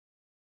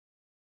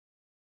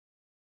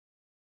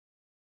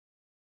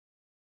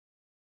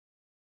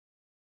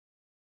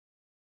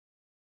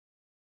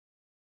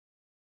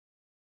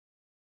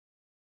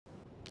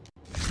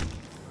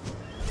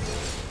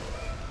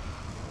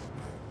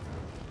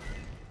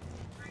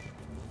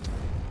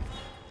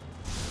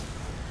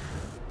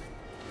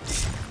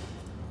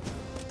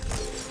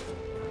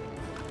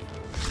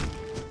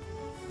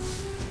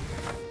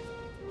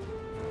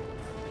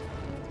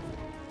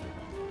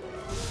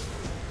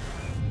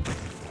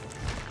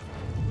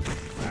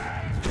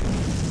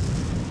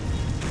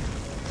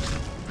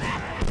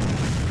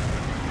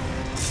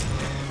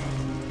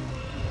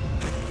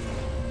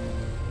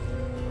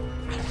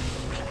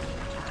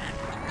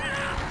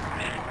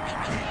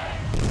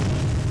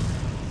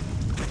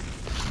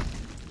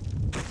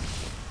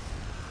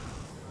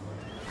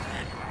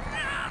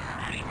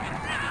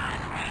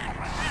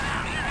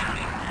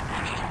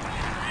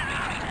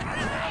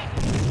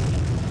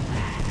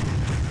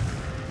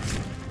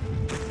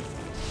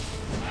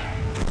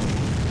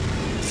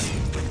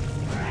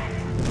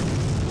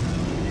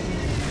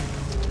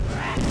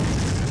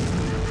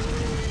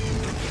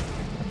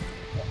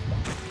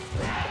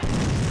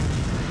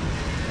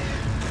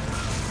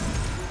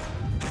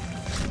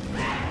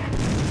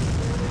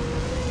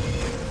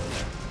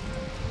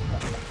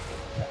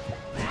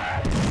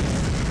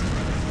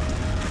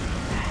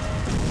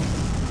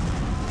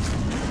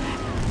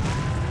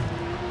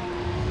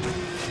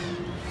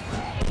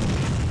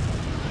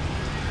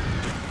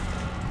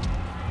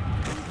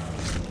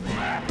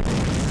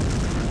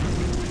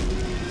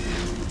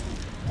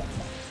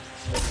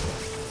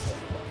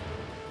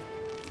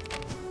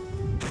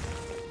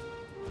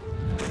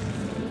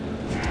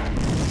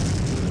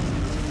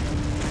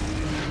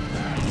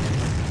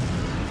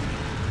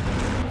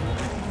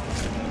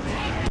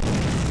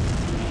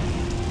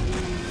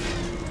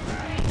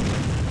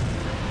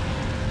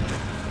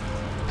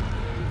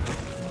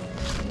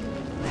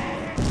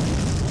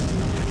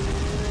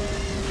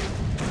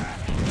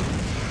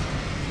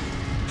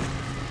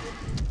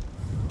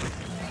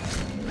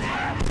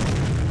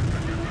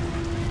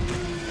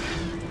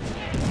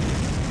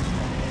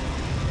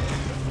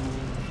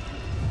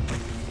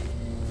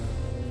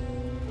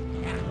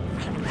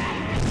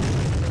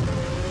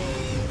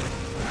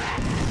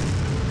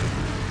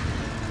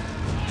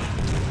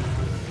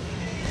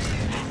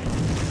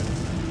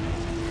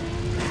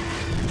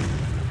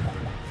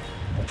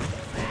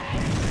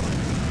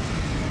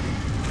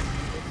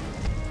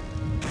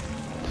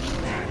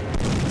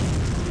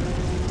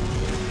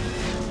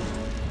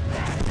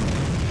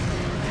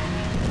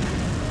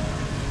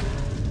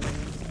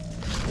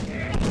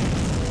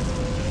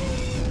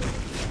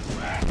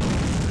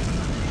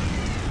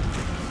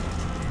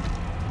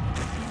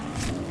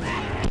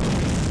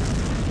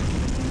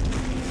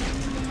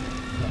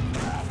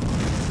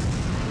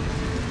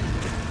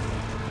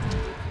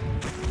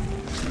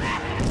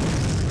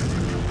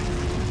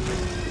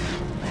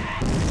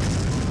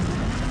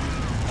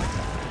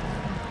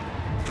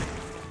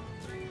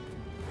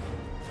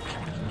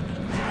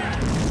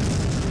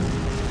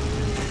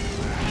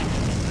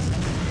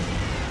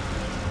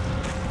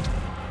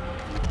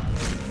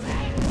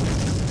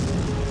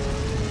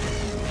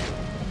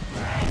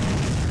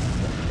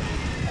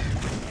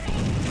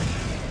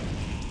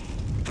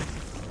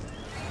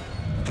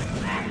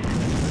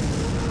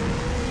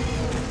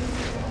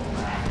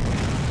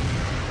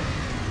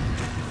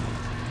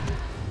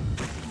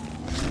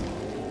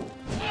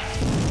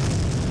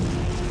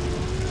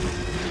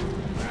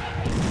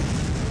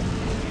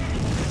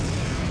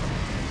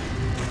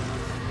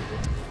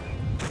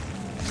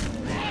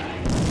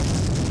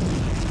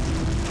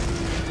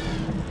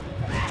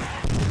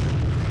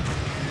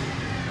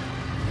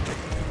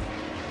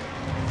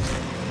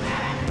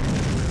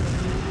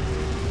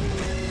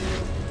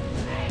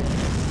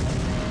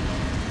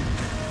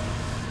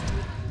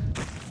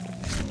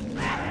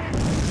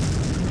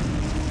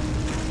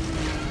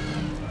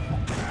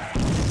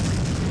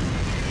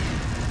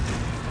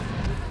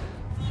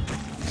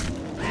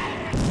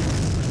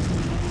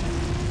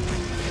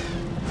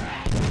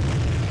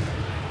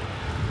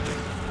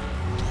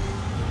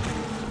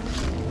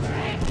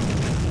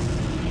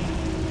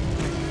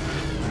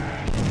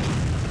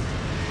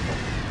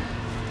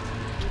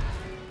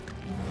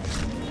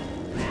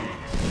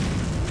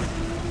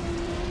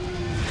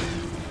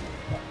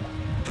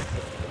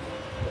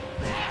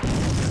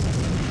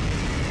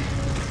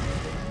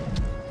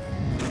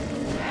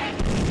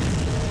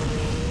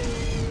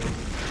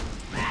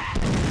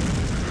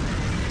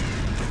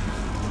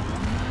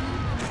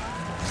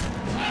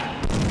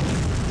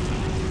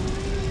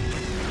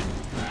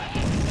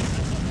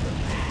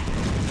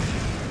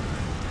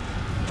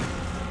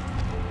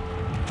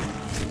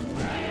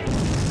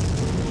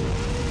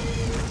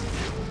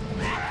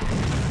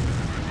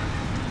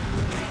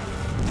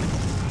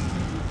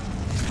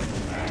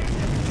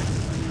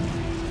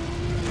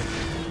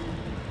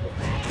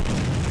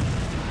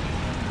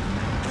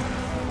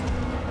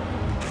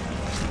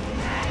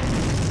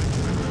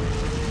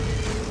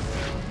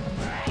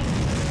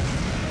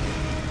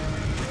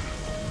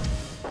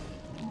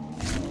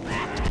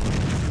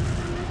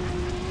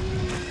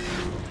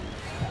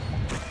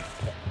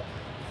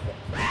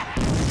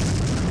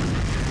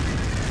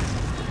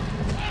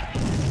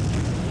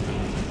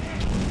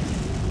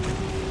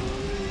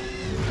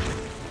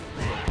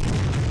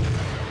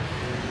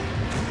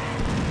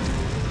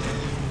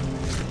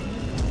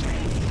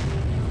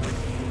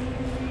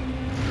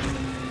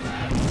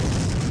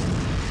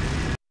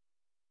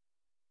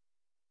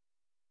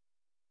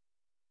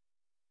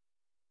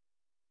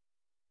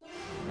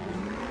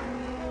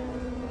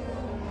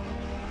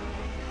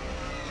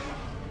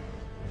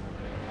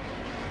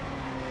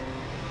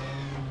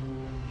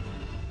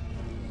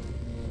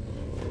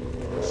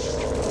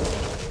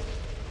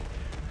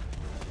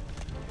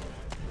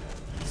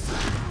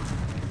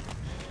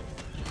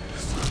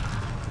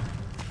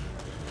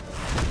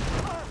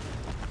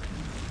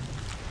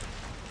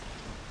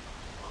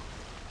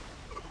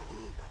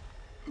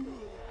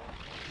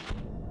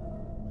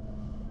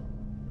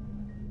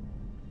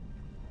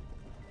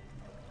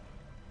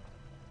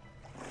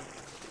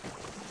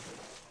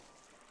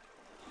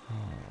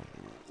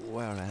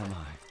Where am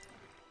I?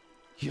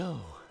 Yo,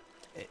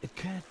 it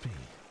can't be.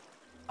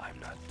 I'm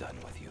not done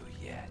with you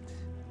yet.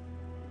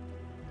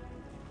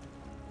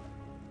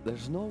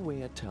 There's no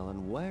way of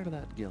telling where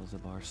that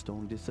Gilzabar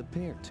stone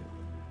disappeared to.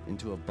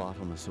 Into a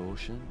bottomless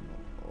ocean,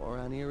 or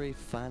an eerie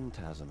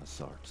phantasm of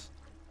sorts.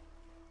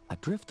 I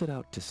drifted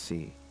out to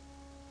sea.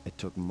 It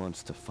took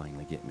months to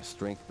finally get my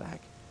strength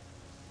back.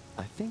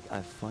 I think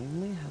I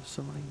finally have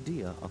some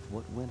idea of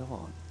what went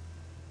on.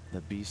 The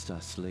beast I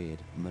slayed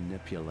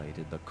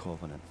manipulated the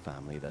Covenant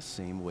family the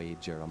same way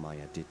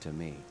Jeremiah did to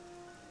me.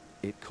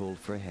 It called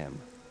for him,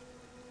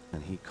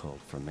 and he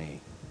called for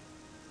me.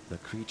 The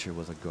creature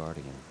was a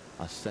guardian,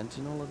 a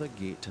sentinel of the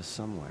gate to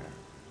somewhere.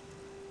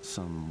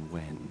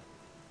 Somewhen.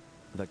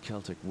 The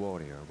Celtic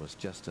warrior was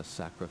just a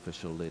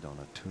sacrificial lid on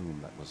a tomb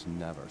that was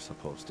never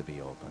supposed to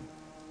be open.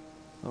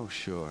 Oh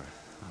sure,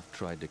 I've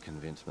tried to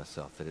convince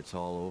myself that it's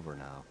all over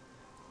now.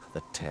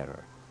 The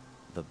terror,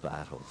 the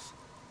battles.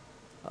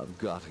 I've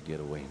got to get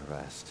away and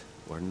rest,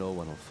 where no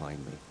one will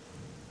find me.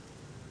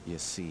 You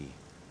see,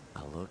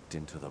 I looked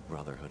into the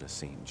Brotherhood of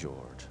St.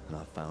 George, and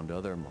I found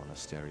other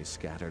monasteries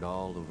scattered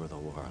all over the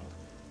world.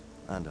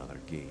 And other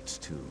gates,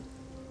 too.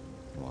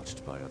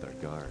 Watched by other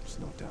guards,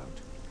 no doubt.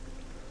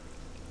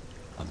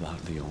 About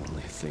the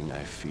only thing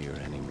I fear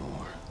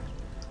anymore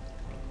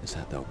is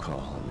that they'll call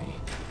on me.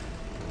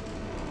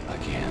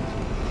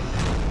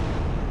 Again.